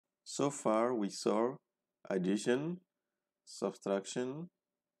So far we saw addition, subtraction,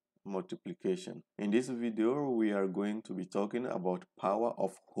 multiplication. In this video, we are going to be talking about power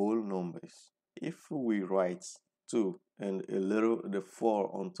of whole numbers. If we write 2 and the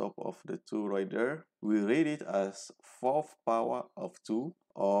 4 on top of the 2 right there, we read it as 4th power of 2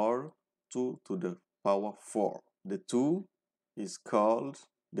 or 2 to the power 4. The 2 is called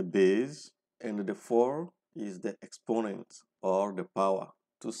the base and the 4 is the exponent or the power.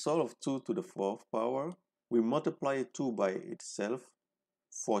 To solve 2 to the 4th power, we multiply 2 by itself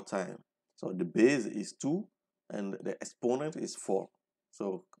 4 times. So the base is 2 and the exponent is 4.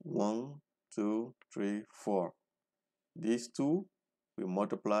 So 1, 2, 3, 4. These 2, we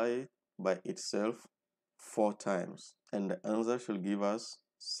multiply it by itself 4 times. And the answer should give us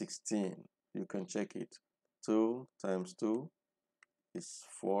 16. You can check it. 2 times 2 is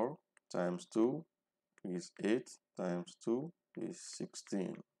 4 times 2 is 8 times 2 is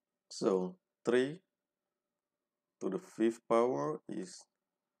 16. So 3 to the 5th power is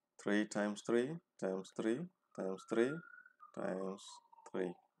 3 times 3 times 3 times 3 times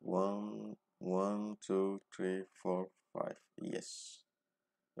 3. 1, 1, 2, 3, 4, 5. Yes.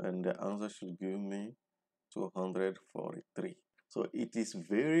 And the answer should give me 243. So it is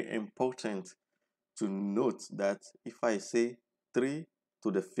very important to note that if I say 3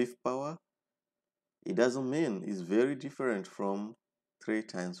 to the 5th power, it doesn't mean it's very different from 3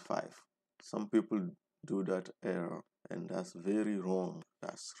 times 5. Some people do that error, and that's very wrong.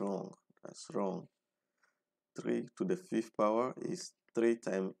 That's wrong. That's wrong. 3 to the 5th power is 3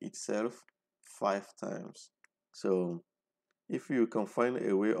 times itself 5 times. So if you can find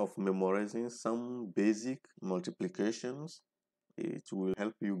a way of memorizing some basic multiplications, it will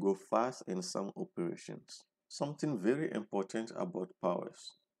help you go fast in some operations. Something very important about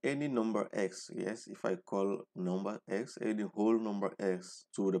powers. Any number x, yes, if I call number x, any whole number x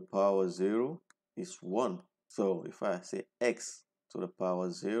to the power 0 is 1. So if I say x to the power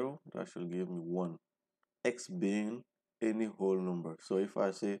 0, that should give me 1. X being any whole number. So if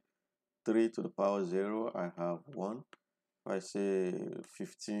I say 3 to the power 0, I have 1. If I say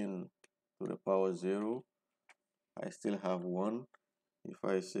 15 to the power 0, I still have 1. If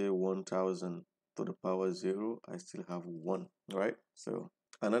I say 1000 to the power 0, I still have 1, right? So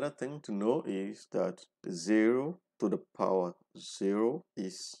another thing to know is that 0 to the power 0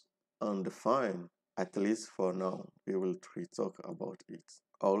 is undefined, at least for now. We will talk about it.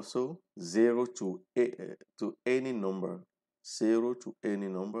 Also, 0 to any number, 0 to any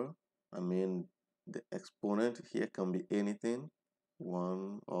number, I mean the exponent here can be anything,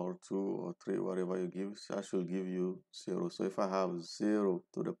 1 or 2 or 3, whatever you give, that should give you 0. So if I have 0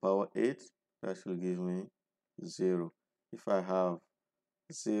 to the power 8, that should give me 0. If I have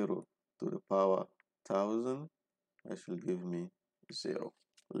 0 to the power 1000, that should give me 0.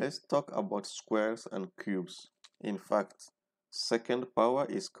 Let's talk about squares and cubes. In fact, second power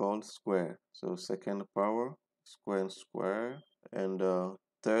is called square. So second power, square and square, and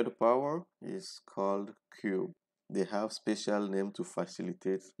third power is called cube. They have special name to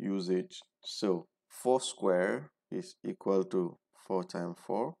facilitate usage. So 4 square is equal to 4 times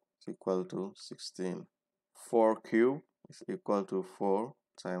 4 is equal to 16. 4 cube is equal to 4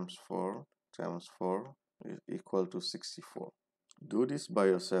 times 4 times 4 is equal to 64. Do this by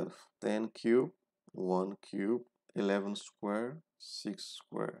yourself. 10 cube, 1 cube, 11 square, 6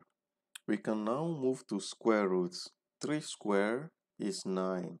 square. We can now move to square roots. 3 square is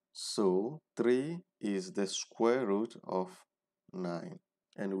 9. So 3 is the square root of 9.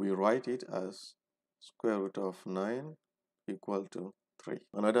 And we write it as square root of 9 equal to 3.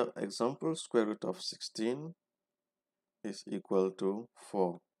 Another example, square root of 16 is equal to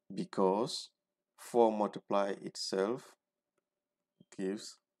 4 because 4 multiply itself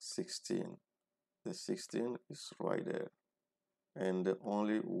gives 16. The 16 is right there, and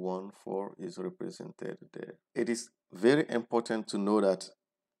only 1 4 is represented there. It is very important to know that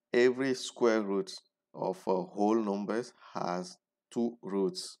every square root of whole numbers has 2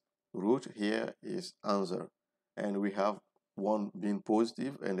 roots. Root here is answer, and we have one being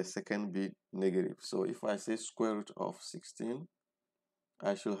positive and the second being negative. So if I say square root of 16,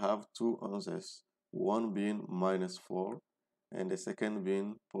 I should have 2 answers, one being -4 and the second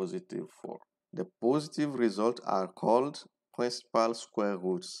being +4. The positive results are called principal square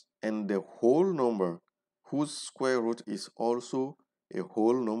roots, and the whole number whose square root is also a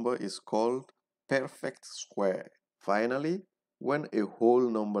whole number is called perfect square. Finally, when a whole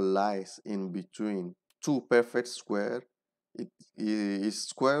number lies in between two perfect squares, its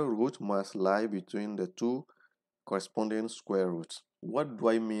square root must lie between the two corresponding square roots. What do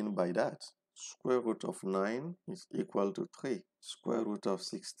I mean by that? Square root of 9 is equal to 3. square root of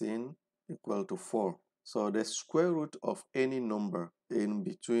 16 equal to 4. So the square root of any number in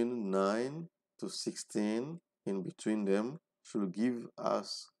between 9 to 16, in between them, should give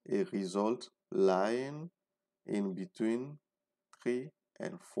us a result lying in between 3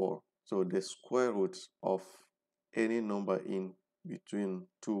 and 4. So the square root of any number in between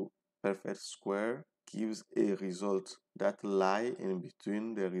two perfect square gives a result that lie in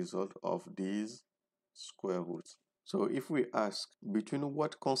between the result of these square roots. So if we ask between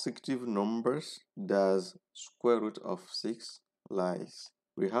what consecutive numbers does square root of 6 lies,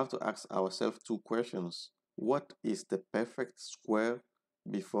 we have to ask ourselves two questions. What is the perfect square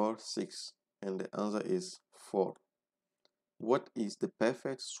before 6? And the answer is 4. What is the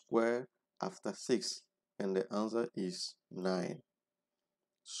perfect square after 6? And the answer is 9.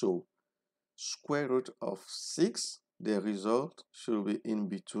 So square root of 6, the result should be in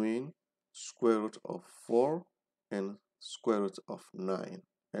between square root of 4 and square root of 9.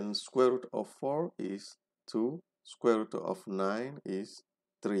 And square root of 4 is 2, square root of 9 is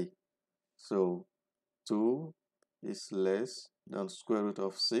 3. So 2 is less than square root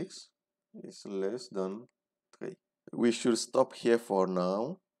of 6 is less than 3. We should stop here for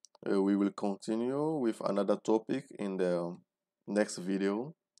now. We will continue with another topic in the next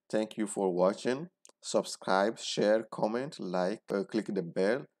video. Thank you for watching. Subscribe, share, comment, like, click the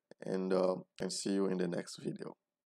bell, and see you in the next video.